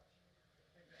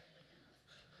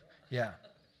 Yeah.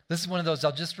 This is one of those,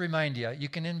 I'll just remind you, you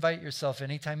can invite yourself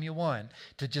anytime you want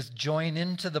to just join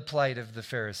into the plight of the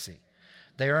Pharisee.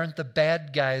 They aren't the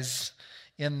bad guys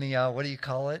in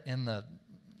the,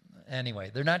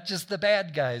 anyway, they're not just the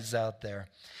bad guys out there.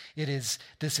 This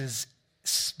is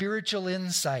spiritual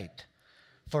insight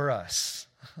for us.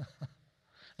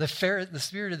 The spirit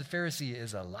of the Pharisee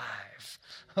is alive,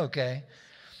 okay?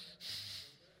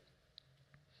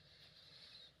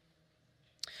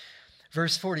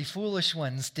 Verse 40, foolish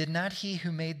ones, did not he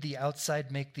who made the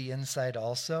outside make the inside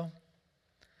also?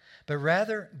 But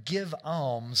rather give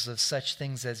alms of such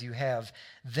things as you have,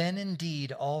 then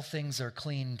indeed all things are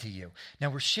clean to you. Now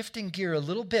we're shifting gear a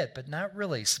little bit, but not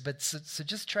really. So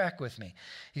just track with me.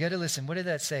 You got to listen. What did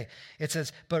that say? It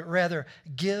says, but rather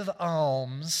give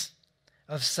alms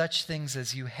of such things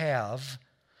as you have,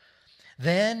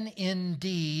 then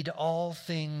indeed all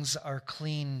things are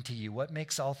clean to you. What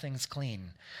makes all things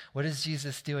clean? What is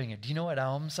Jesus doing? Do you know what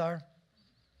alms are?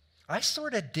 I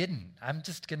sort of didn't. I'm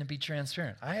just going to be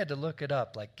transparent. I had to look it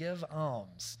up, like give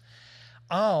alms.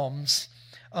 Alms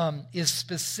is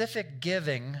specific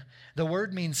giving. The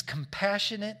word means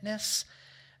compassionateness,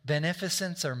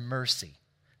 beneficence, or mercy.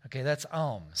 Okay, that's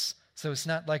alms. So it's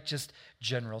not like just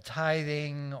general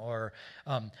tithing or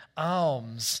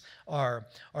alms are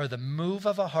the move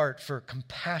of a heart for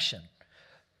compassion,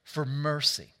 for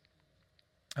mercy.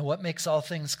 And what makes all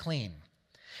things clean?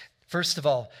 First of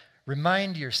all,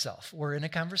 remind yourself, we're in a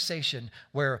conversation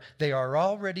where they are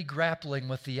already grappling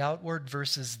with the outward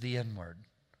versus the inward.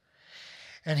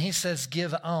 And he says,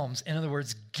 give alms. In other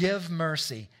words, give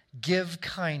mercy, give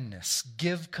kindness,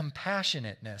 give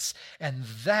compassionateness. And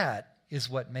that is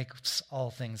what makes all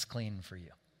things clean for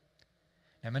you.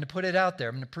 Now, I'm going to put it out there.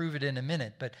 I'm going to prove it in a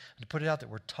minute, but I'm going to put it out there.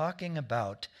 We're talking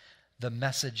about the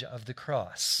message of the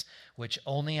cross, which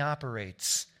only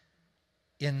operates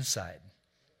inside.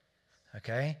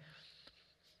 Okay?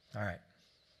 All right.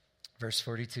 Verse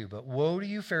 42, but woe to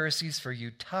you Pharisees, for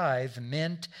you tithe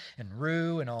mint and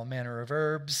rue and all manner of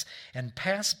herbs, and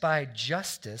pass by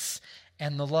justice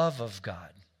and the love of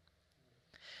God.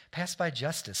 Pass by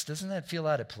justice. Doesn't that feel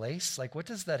out of place? Like, what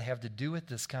does that have to do with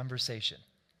this conversation?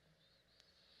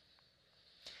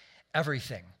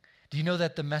 everything. Do you know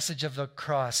that the message of the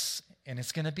cross, and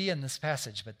it's going to be in this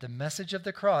passage, but the message of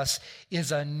the cross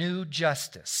is a new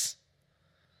justice.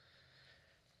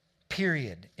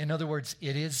 Period. In other words,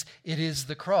 it is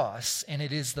the cross, and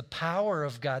it is the power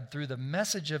of God through the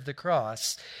message of the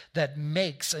cross that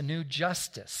makes a new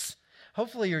justice.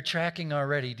 Hopefully you're tracking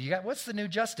already. What's the new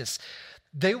justice?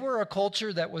 They were a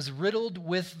culture that was riddled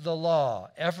with the law,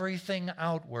 everything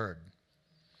outward.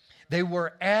 They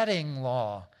were adding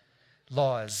law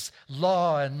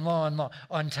and law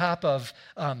on top of,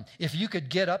 if you could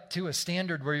get up to a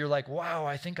standard where you're like, wow,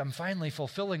 I think I'm finally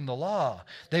fulfilling the law,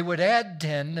 they would add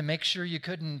 10 to make sure you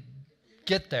couldn't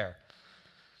get there.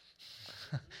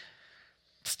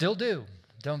 Still do,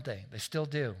 don't they? They still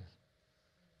do.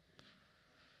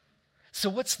 So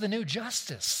what's the new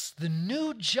justice? The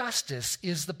new justice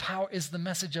is the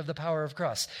message of the power of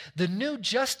cross. The new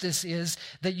justice is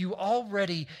that you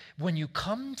already, when you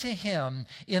come to him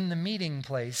in the meeting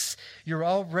place, you're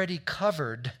already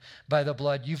covered by the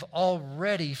blood. You've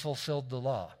already fulfilled the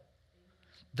law.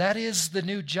 That is the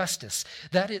new justice.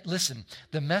 Listen,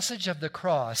 the message of the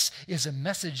cross is a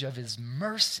message of his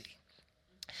mercy.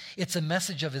 It's a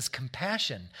message of his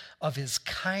compassion, of his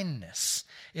kindness.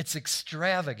 It's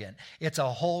extravagant. It's a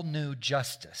whole new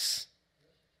justice.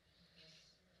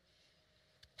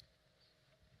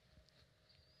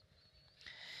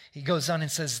 He goes on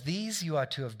and says, these you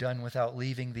ought to have done without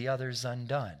leaving the others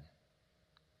undone.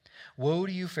 Woe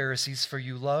to you, Pharisees, for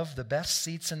you love the best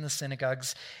seats in the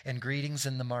synagogues and greetings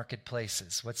in the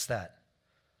marketplaces. What's that?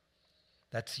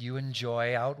 That's you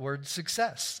enjoy outward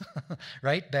success,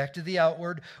 right? Back to the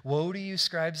outward. Woe to you,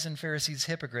 scribes and Pharisees,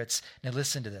 hypocrites. Now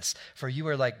listen to this. For you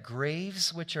are like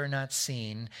graves which are not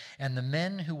seen, and the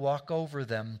men who walk over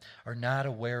them are not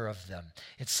aware of them.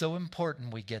 It's so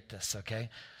important we get this, okay?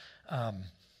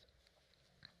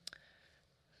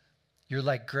 You're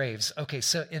like graves. Okay,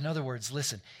 so in other words,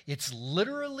 listen. It's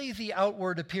literally the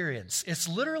outward appearance. It's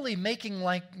literally making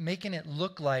it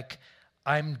look like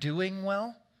I'm doing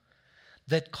well,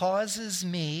 that causes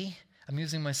me, I'm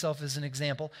using myself as an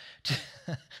example,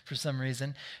 for some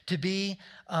reason, to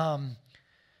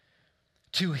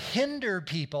hinder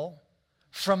people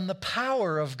from the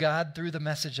power of God through the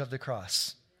message of the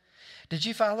cross. Did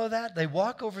you follow that? They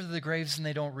walk over to the graves and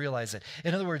they don't realize it.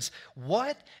 In other words,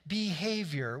 what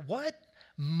behavior, what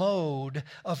mode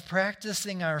of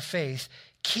practicing our faith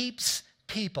keeps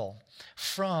people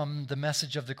from the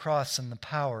message of the cross and the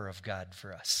power of God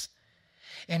for us?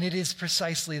 And it is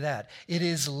precisely that. It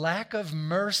is lack of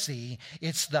mercy.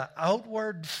 It's the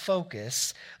outward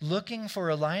focus, looking for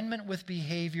alignment with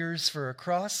behaviors for a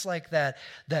cross like that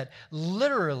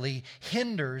literally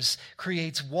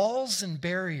creates walls and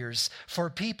barriers for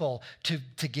people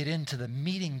to get into the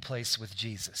meeting place with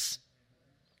Jesus.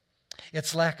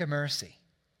 It's lack of mercy.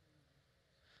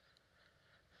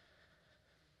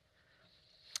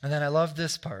 And then I love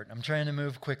this part. I'm trying to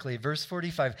move quickly. Verse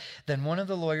 45, then one of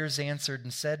the lawyers answered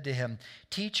and said to him,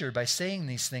 Teacher, by saying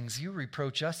these things, you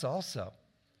reproach us also.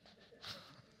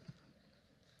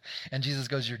 And Jesus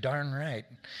goes, you're darn right.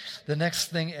 The next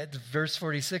thing, at verse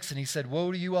 46, and he said,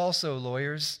 woe to you also,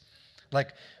 lawyers.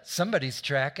 Like somebody's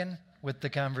tracking with the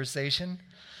conversation.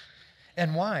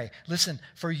 And why? Listen,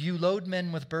 for you load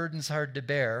men with burdens hard to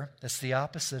bear. That's the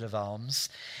opposite of alms.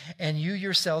 And you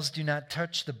yourselves do not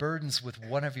touch the burdens with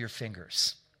one of your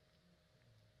fingers.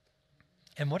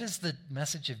 And what is the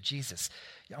message of Jesus?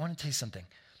 I want to tell you something.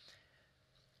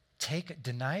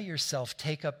 Deny yourself,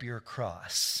 take up your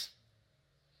cross.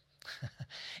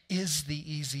 Is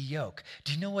the easy yoke.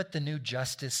 Do you know what the new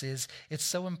justice is? It's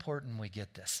so important we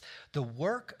get this. The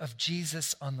work of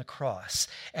Jesus on the cross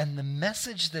and the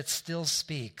message that still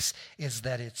speaks is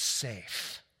that it's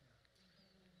safe.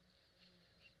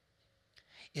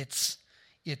 It's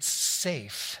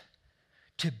safe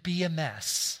to be a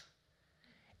mess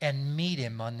and meet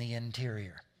him on the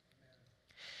interior.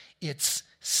 It's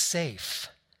safe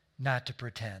not to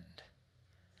pretend.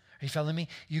 Are you following me?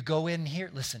 You go in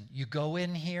here, listen, you go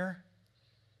in here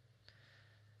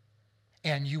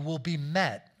and you will be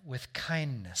met with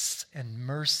kindness and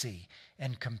mercy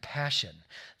and compassion.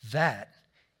 That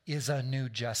is a new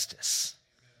justice.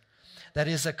 That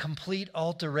is a complete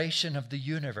alteration of the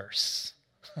universe,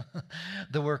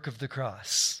 the work of the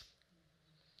cross.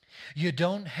 You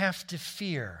don't have to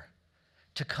fear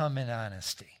to come in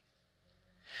honesty.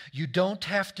 You don't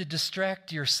have to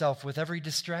distract yourself with every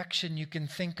distraction you can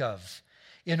think of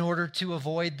in order to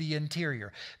avoid the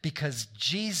interior, because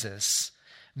Jesus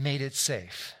made it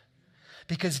safe.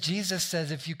 Because Jesus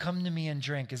says, if you come to me and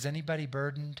drink, is anybody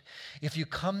burdened? If you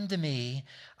come to me,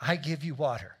 I give you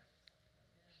water.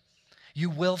 You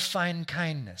will find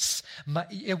kindness.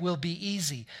 It will be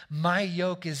easy. My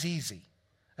yoke is easy.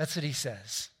 That's what he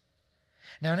says.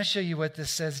 Now I'm going to show you what this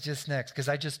says just next, because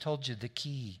I just told you the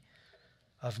key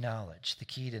of knowledge, the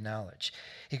key to knowledge.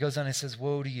 He goes on and says,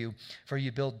 woe to you, for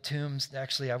you build tombs.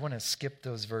 Actually, I want to skip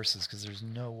those verses because there's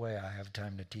no way I have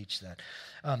time to teach that.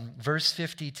 Verse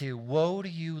 52, woe to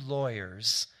you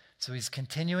lawyers. So he's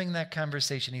continuing that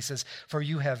conversation. He says, for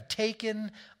you have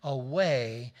taken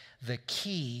away the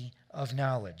key of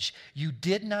knowledge. You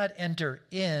did not enter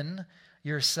in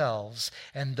yourselves,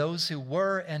 and those who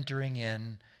were entering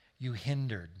in, you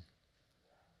hindered.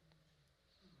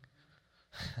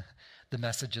 The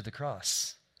message of the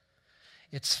cross.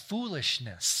 It's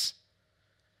foolishness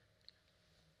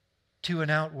to an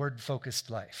outward focused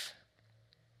life.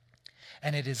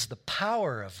 And it is the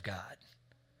power of God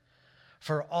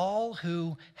for all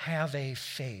who have a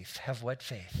faith. Have what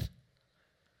faith?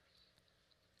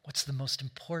 What's the most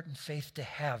important faith to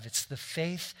have? It's the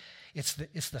faith, it's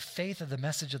the faith of the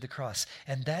message of the cross.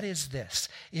 And that is this.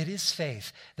 It is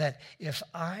faith that if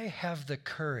I have the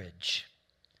courage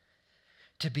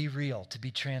to be real, to be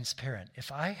transparent,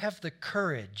 if I have the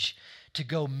courage to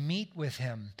go meet with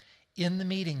him in the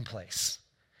meeting place,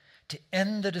 to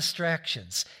end the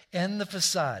distractions, end the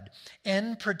facade,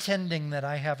 end pretending that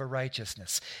I have a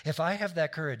righteousness, if I have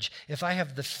that courage, if I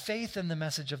have the faith in the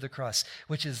message of the cross,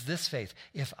 which is this faith,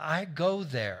 if I go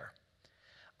there,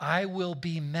 I will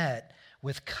be met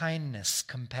with kindness,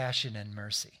 compassion, and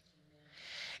mercy.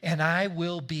 And I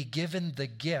will be given the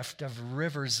gift of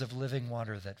rivers of living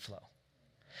water that flow.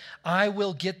 I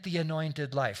will get the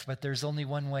anointed life, but there's only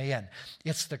one way in.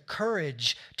 It's the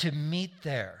courage to meet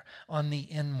there on the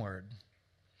inward,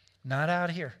 not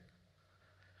out here.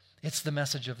 It's the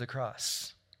message of the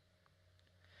cross.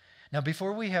 Now,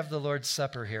 before we have the Lord's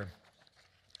Supper here,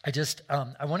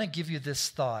 I want to give you this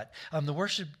thought.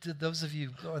 Those of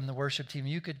you on the worship team,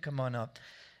 you could come on up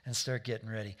and start getting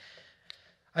ready.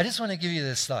 I just want to give you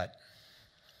this thought.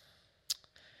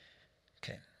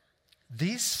 Okay.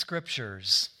 These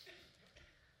scriptures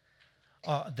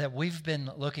that we've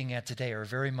been looking at today are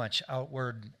very much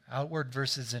outward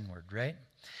versus inward, right?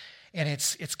 And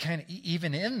it's kind of,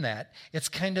 even in that, it's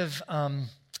kind of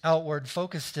outward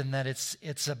focused in that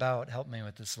it's about, help me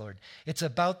with this, Lord, it's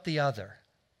about the other.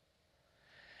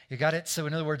 You got it? So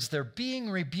in other words, they're being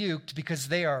rebuked because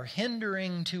they are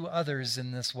hindering to others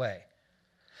in this way.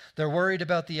 They're worried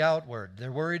about the outward.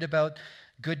 They're worried about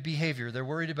good behavior. They're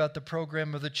worried about the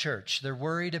program of the church. They're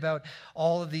worried about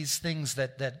all of these things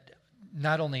that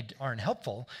not only aren't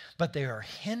helpful, but they are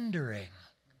hindering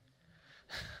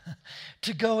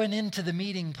to going into the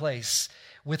meeting place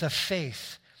with a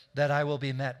faith that I will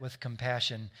be met with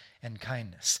compassion and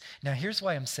kindness. Now, here's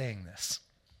why I'm saying this.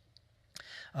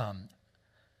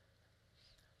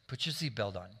 Put your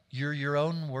seatbelt on. You're your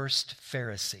own worst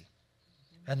Pharisee.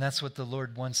 And that's what the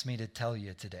Lord wants me to tell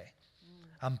you today.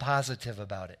 I'm positive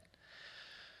about it.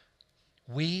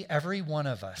 Every one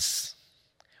of us,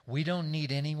 we don't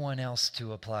need anyone else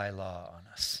to apply law on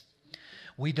us.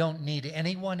 We don't need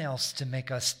anyone else to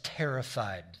make us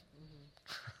terrified,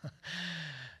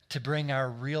 to bring our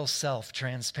real self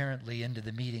transparently into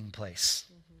the meeting place.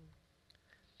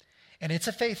 And it's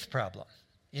a faith problem.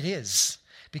 It is.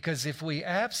 Because if we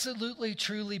absolutely,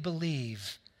 truly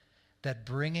believe that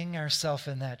bringing ourselves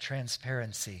in that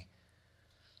transparency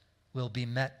will be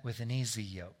met with an easy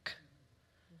yoke,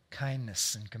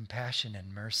 kindness and compassion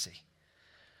and mercy,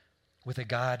 with a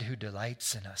God who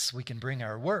delights in us, we can bring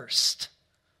our worst.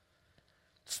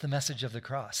 It's the message of the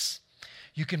cross.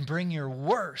 You can bring your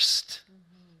worst.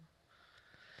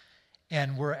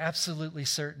 And we're absolutely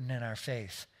certain in our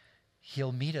faith,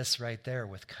 he'll meet us right there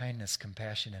with kindness,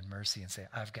 compassion, and mercy and say,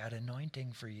 I've got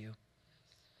anointing for you.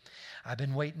 I've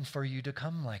been waiting for you to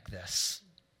come like this.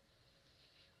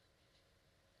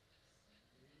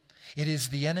 It is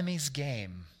the enemy's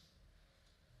game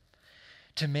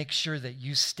to make sure that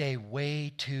you stay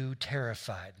way too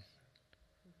terrified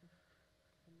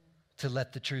to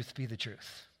let the truth be the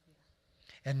truth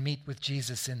and meet with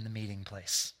Jesus in the meeting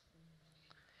place.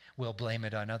 We'll blame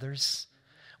it on others.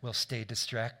 We'll stay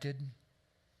distracted.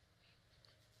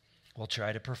 We'll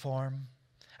try to perform.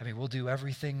 We'll do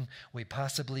everything we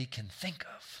possibly can think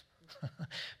of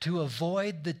to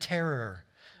avoid the terror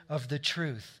of the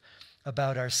truth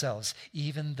about ourselves,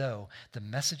 even though the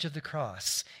message of the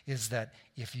cross is that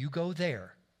if you go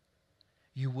there,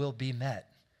 you will be met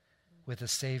with a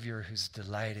Savior who's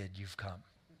delighted you've come,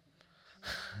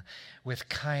 with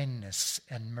kindness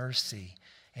and mercy,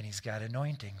 and he's got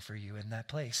anointing for you in that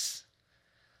place.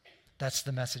 That's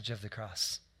the message of the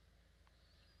cross.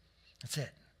 That's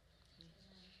it.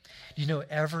 You know,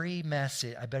 every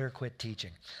message, I better quit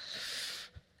teaching.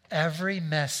 Every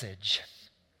message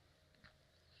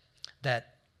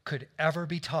that could ever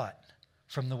be taught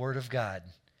from the Word of God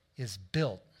is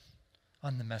built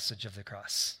on the message of the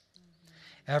cross.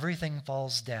 Everything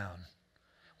falls down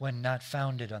when not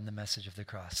founded on the message of the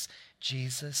cross.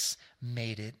 Jesus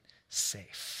made it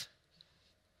safe.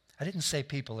 I didn't say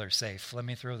people are safe. Let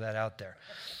me throw that out there.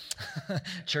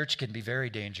 Church can be very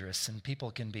dangerous, and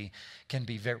people can be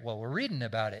very, well, we're reading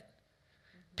about it.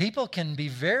 People can be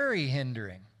very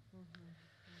hindering.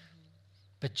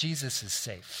 But Jesus is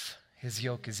safe. His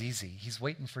yoke is easy. He's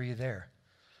waiting for you there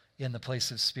in the place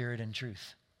of spirit and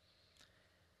truth.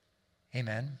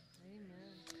 Amen.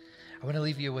 I want to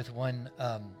leave you with one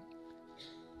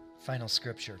final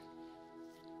scripture.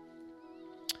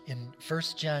 In 1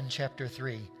 John chapter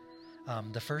 3,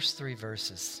 the first 3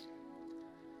 verses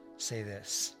say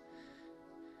this: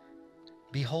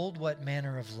 Behold what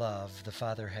manner of love the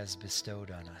Father has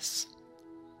bestowed on us,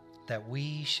 that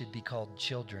we should be called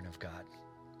children of God.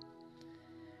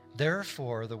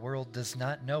 Therefore the world does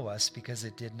not know us because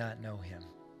it did not know him.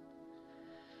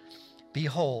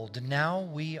 Behold, now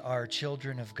we are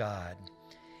children of God,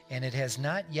 and it has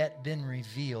not yet been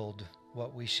revealed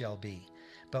what we shall be.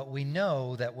 But we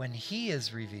know that when he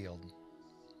is revealed,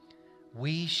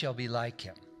 we shall be like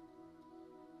him.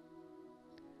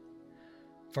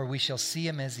 For we shall see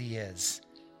him as he is.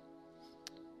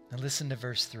 And listen to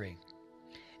verse 3.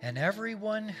 And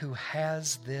everyone who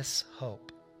has this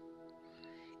hope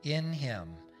in him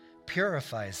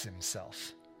purifies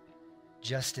himself,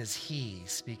 just as he,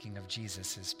 speaking of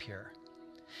Jesus, is pure.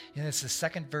 You know, it's the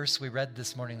second verse we read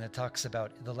this morning that talks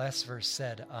about, the last verse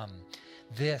said,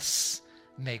 this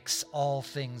makes all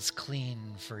things clean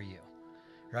for you,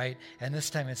 right? And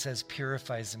this time it says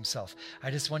purifies himself.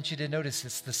 I just want you to notice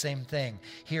it's the same thing.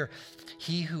 Here,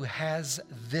 he who has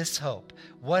this hope,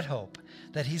 what hope?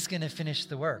 That he's going to finish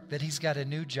the work, that he's got a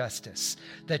new justice,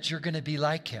 that you're going to be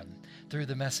like him through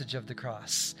the message of the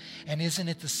cross. And isn't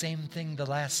it the same thing the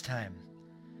last time?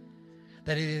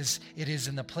 That it is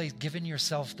in the place, giving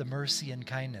yourself the mercy and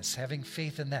kindness, having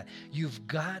faith in that. You've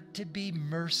got to be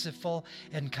merciful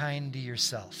and kind to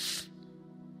yourself.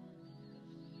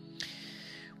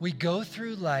 We go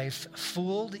through life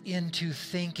fooled into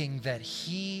thinking that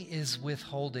he is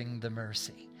withholding the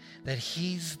mercy, that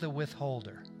he's the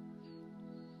withholder.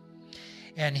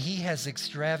 And he has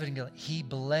extravagantly, he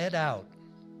bled out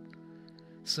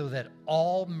so that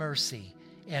all mercy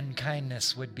and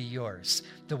kindness would be yours.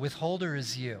 The withholder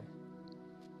is you.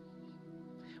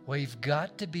 We've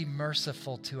got to be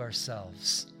merciful to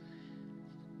ourselves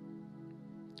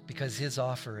because his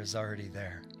offer is already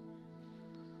there.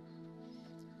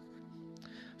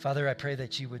 Father, I pray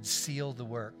that you would seal the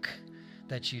work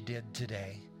that you did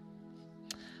today.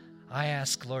 I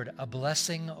ask, Lord, a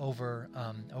blessing over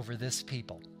this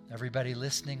people, everybody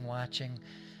listening, watching,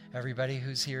 everybody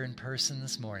who's here in person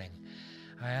this morning.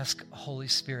 I ask, Holy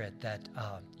Spirit, that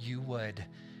you would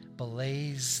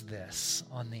blaze this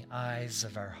on the eyes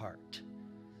of our heart,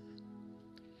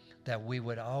 that we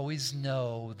would always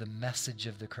know the message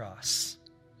of the cross.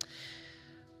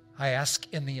 I ask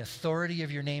in the authority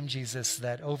of your name, Jesus,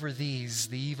 that over these,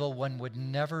 the evil one would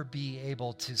never be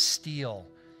able to steal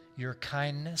your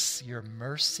kindness, your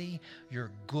mercy, your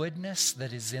goodness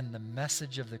that is in the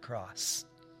message of the cross.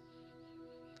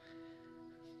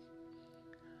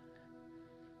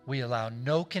 We allow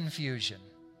no confusion,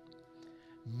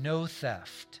 no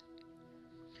theft,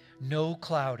 no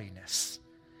cloudiness,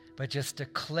 but just a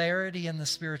clarity in the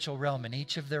spiritual realm in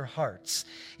each of their hearts.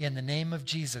 In the name of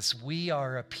Jesus, we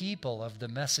are a people of the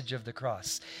message of the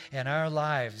cross, and our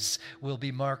lives will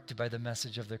be marked by the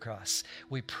message of the cross.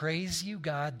 We praise you,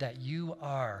 God, that you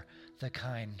are the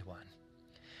kind one.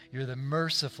 You're the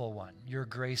merciful one. You're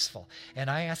graceful. And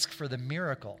I ask for the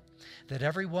miracle that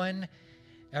everyone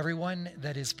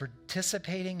that is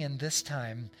participating in this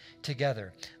time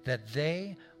together, that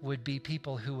they would be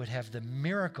people who would have the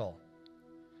miracle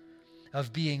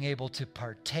of being able to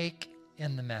partake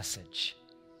in the message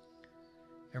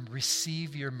and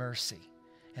receive your mercy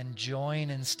and join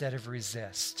instead of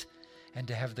resist, and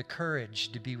to have the courage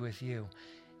to be with you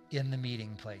in the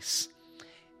meeting place.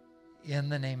 In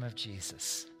the name of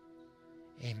Jesus,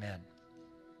 amen.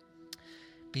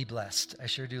 Be blessed. I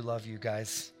sure do love you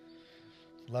guys.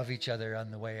 Love each other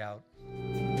on the way out.